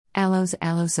Aloes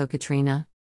Aloesocotrina.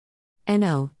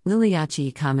 N.O.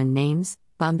 Liliaceae. Common names: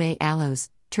 Bombay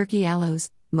aloes, Turkey aloes,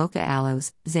 Mocha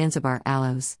aloes, Zanzibar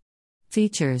aloes.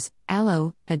 Features: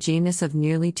 aloe, a genus of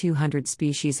nearly 200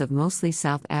 species of mostly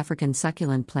South African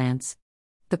succulent plants.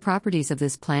 The properties of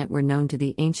this plant were known to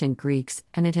the ancient Greeks,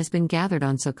 and it has been gathered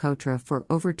on Socotra for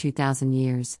over 2,000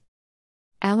 years.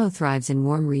 Aloe thrives in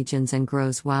warm regions and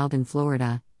grows wild in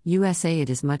Florida, USA. It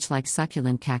is much like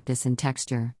succulent cactus in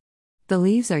texture. The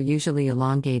leaves are usually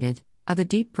elongated, of a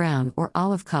deep brown or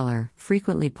olive color,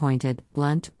 frequently pointed,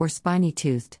 blunt, or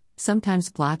spiny-toothed,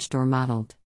 sometimes blotched or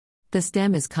mottled. The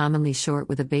stem is commonly short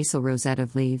with a basal rosette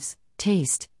of leaves.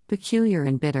 Taste: peculiar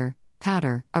and bitter.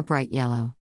 Powder: a bright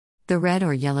yellow. The red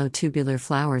or yellow tubular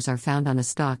flowers are found on a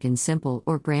stalk in simple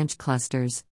or branched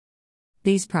clusters.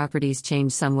 These properties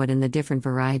change somewhat in the different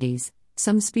varieties,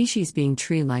 some species being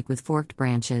tree-like with forked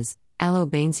branches. Aloe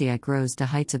bainsia grows to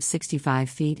heights of 65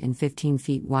 feet and 15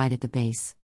 feet wide at the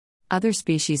base. Other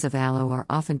species of aloe are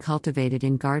often cultivated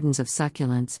in gardens of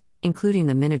succulents, including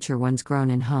the miniature ones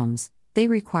grown in homes. They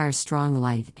require strong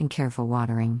light and careful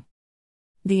watering.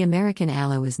 The American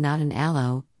aloe is not an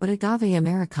aloe, but Agave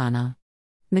americana.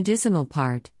 Medicinal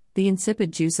part: the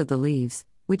insipid juice of the leaves,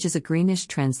 which is a greenish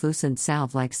translucent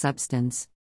salve-like substance.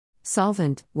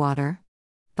 Solvent: water.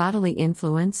 Bodily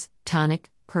influence: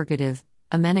 tonic, purgative,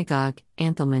 emmenagogue,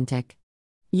 anthelmintic.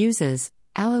 Uses: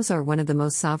 aloes are one of the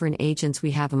most sovereign agents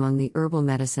we have among the herbal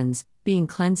medicines, being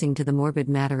cleansing to the morbid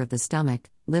matter of the stomach,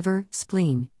 liver,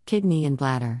 spleen, kidney and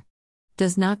bladder.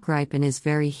 Does not gripe and is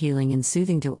very healing and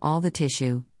soothing to all the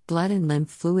tissue, blood and lymph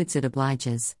fluids it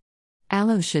obliges.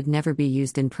 Aloe should never be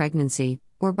used in pregnancy,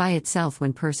 or by itself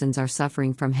when persons are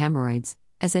suffering from hemorrhoids,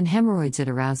 as in hemorrhoids it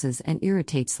arouses and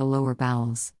irritates the lower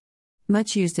bowels.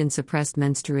 Much used in suppressed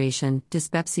menstruation,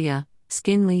 dyspepsia,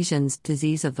 skin lesions,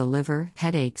 disease of the liver,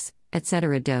 headaches,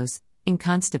 etc. Dose: in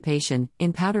constipation,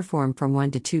 in powder form from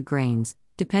 1 to 2 grains,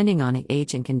 depending on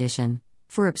age and condition.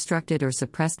 For obstructed or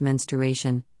suppressed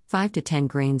menstruation, 5 to 10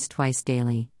 grains twice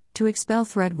daily. To expel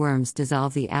threadworms,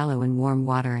 dissolve the aloe in warm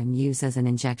water and use as an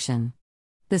injection.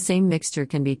 The same mixture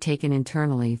can be taken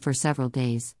internally for several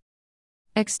days.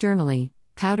 Externally,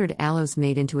 powdered aloes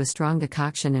made into a strong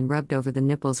decoction and rubbed over the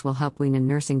nipples will help wean a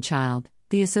nursing child.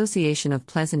 The association of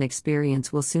pleasant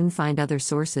experience will soon find other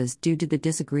sources due to the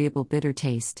disagreeable bitter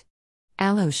taste.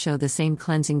 Aloes show the same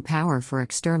cleansing power for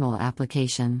external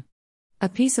application. A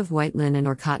piece of white linen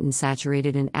or cotton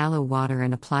saturated in aloe water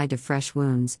and applied to fresh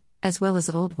wounds, as well as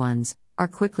old ones, are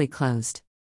quickly closed.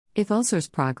 If ulcers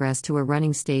progress to a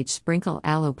running stage, sprinkle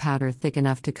aloe powder thick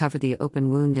enough to cover the open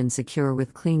wound and secure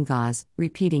with clean gauze,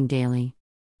 repeating daily.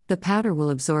 The powder will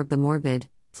absorb the morbid,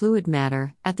 fluid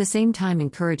matter, at the same time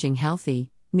encouraging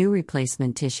healthy, new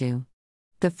replacement tissue.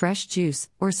 The fresh juice,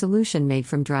 or solution made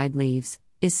from dried leaves,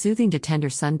 is soothing to tender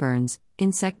sunburns,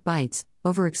 insect bites,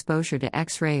 overexposure to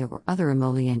X-ray or other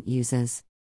emollient uses.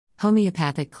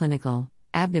 Homeopathic clinical: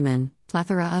 abdomen,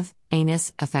 plethora of,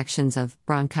 anus, affections of,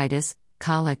 bronchitis,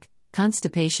 colic,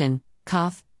 constipation,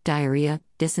 cough, diarrhea,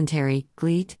 dysentery,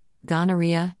 gleet,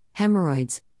 gonorrhea,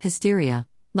 hemorrhoids, hysteria,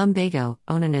 lumbago,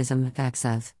 onanism. Effects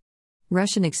of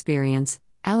Russian experience: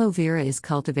 aloe vera is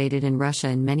cultivated in Russia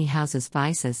in many houses.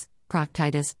 Physis,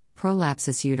 proctitis,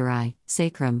 prolapsus uteri,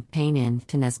 sacrum, pain in,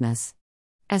 tenesmus.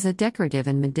 As a decorative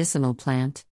and medicinal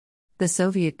plant. The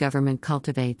Soviet government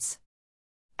cultivates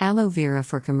aloe vera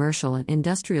for commercial and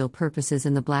industrial purposes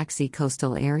in the Black Sea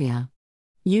coastal area.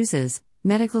 Uses: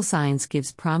 medical science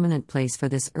gives prominent place for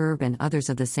this herb and others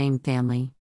of the same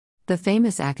family. The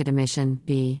famous academician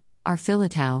B. R.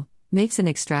 Philatow makes an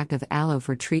extract of aloe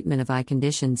for treatment of eye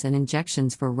conditions and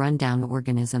injections for run-down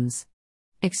organisms.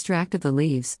 Extract of the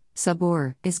leaves,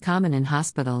 sabor, is common in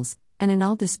hospitals, and in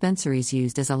all dispensaries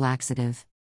used as a laxative.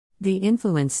 The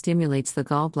influence stimulates the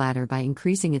gallbladder by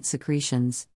increasing its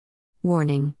secretions.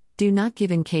 Warning: do not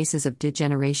give in cases of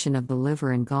degeneration of the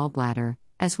liver and gallbladder,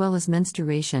 as well as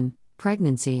menstruation,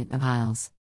 pregnancy, and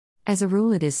piles. As a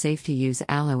rule, it is safe to use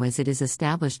aloe as it is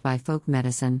established by folk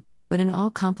medicine, but in all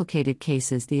complicated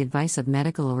cases the advice of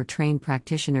medical or trained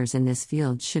practitioners in this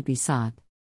field should be sought.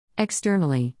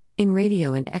 Externally, in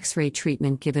radio and X-ray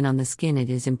treatment given on the skin, it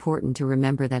is important to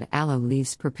remember that aloe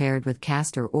leaves prepared with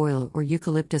castor oil or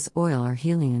eucalyptus oil are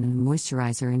healing and a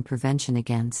moisturizer in prevention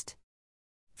against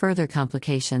further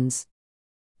complications.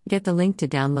 Get the link to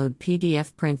download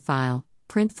PDF print file,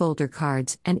 print folder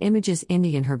cards, and images.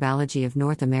 Indian Herbology of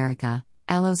North America,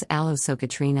 Aloes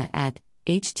Aloesocotrina at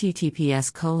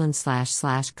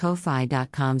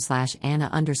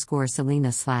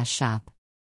https://ko-fi.com/Anna_Selena/shop.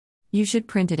 You should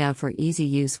print it out for easy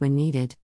use when needed.